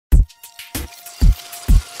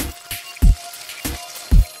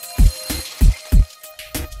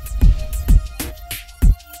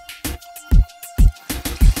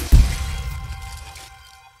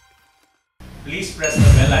press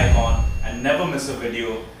the bell icon and never miss a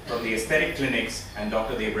video from the Aesthetic Clinics and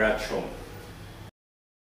Dr. Debraj Shome.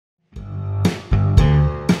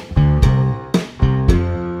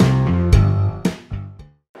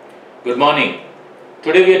 Good morning.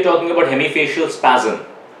 Today we are talking about hemifacial spasm.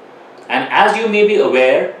 And as you may be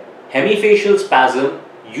aware, hemifacial spasm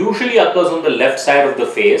usually occurs on the left side of the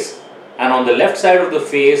face, and on the left side of the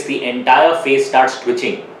face the entire face starts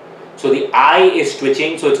twitching. So the eye is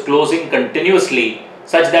twitching, so it's closing continuously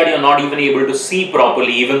such that you're not even able to see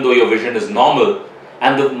properly even though your vision is normal,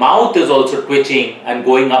 and the mouth is also twitching and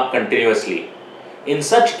going up continuously. In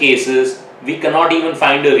such cases we cannot even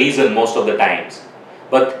find a reason most of the times,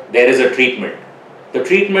 but there is a treatment. The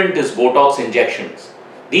treatment is Botox injections.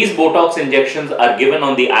 These Botox injections are given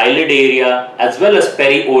on the eyelid area as well as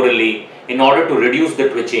periorally in order to reduce the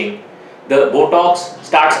twitching. The Botox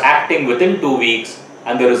starts acting within 2 weeks,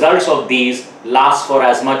 and the results of these last for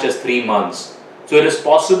as much as 3 months. So it is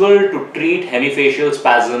possible to treat hemifacial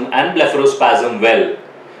spasm and blepharospasm well.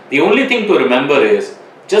 The only thing to remember is,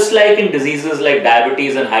 just like in diseases like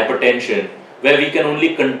diabetes and hypertension, where we can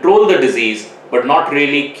only control the disease but not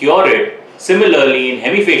really cure it, similarly in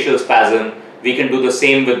hemifacial spasm, we can do the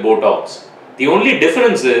same with Botox. The only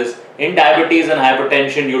difference is, in diabetes and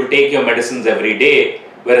hypertension, you'll take your medicines every day,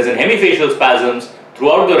 whereas in hemifacial spasms,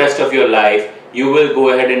 throughout the rest of your life, you will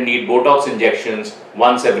go ahead and need Botox injections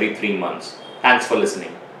once every 3 months. Thanks for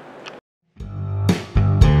listening.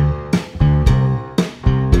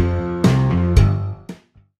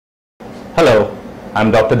 Hello,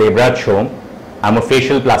 I'm Dr. Debraj Shome. I'm a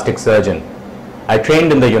facial plastic surgeon. I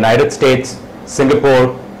trained in the United States,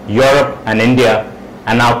 Singapore, Europe and India,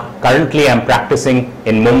 and now currently I'm practicing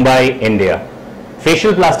in Mumbai, India.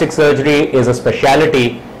 Facial plastic surgery is a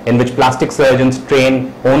specialty in which plastic surgeons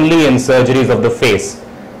train only in surgeries of the face.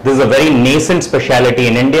 This is a very nascent specialty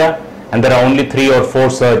in India, and there are only 3 or 4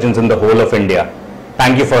 surgeons in the whole of India.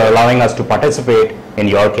 Thank you for allowing us to participate in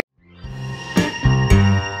your case.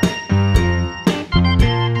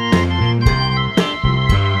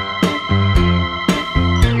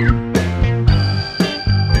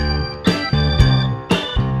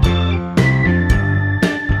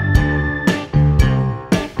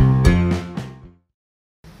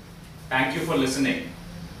 Thank you for listening.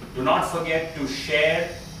 Do not forget to share,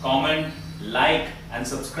 comment, like and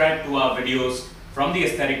subscribe to our videos from the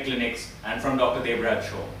Aesthetic Clinics and from Dr. Debraj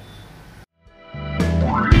Shome.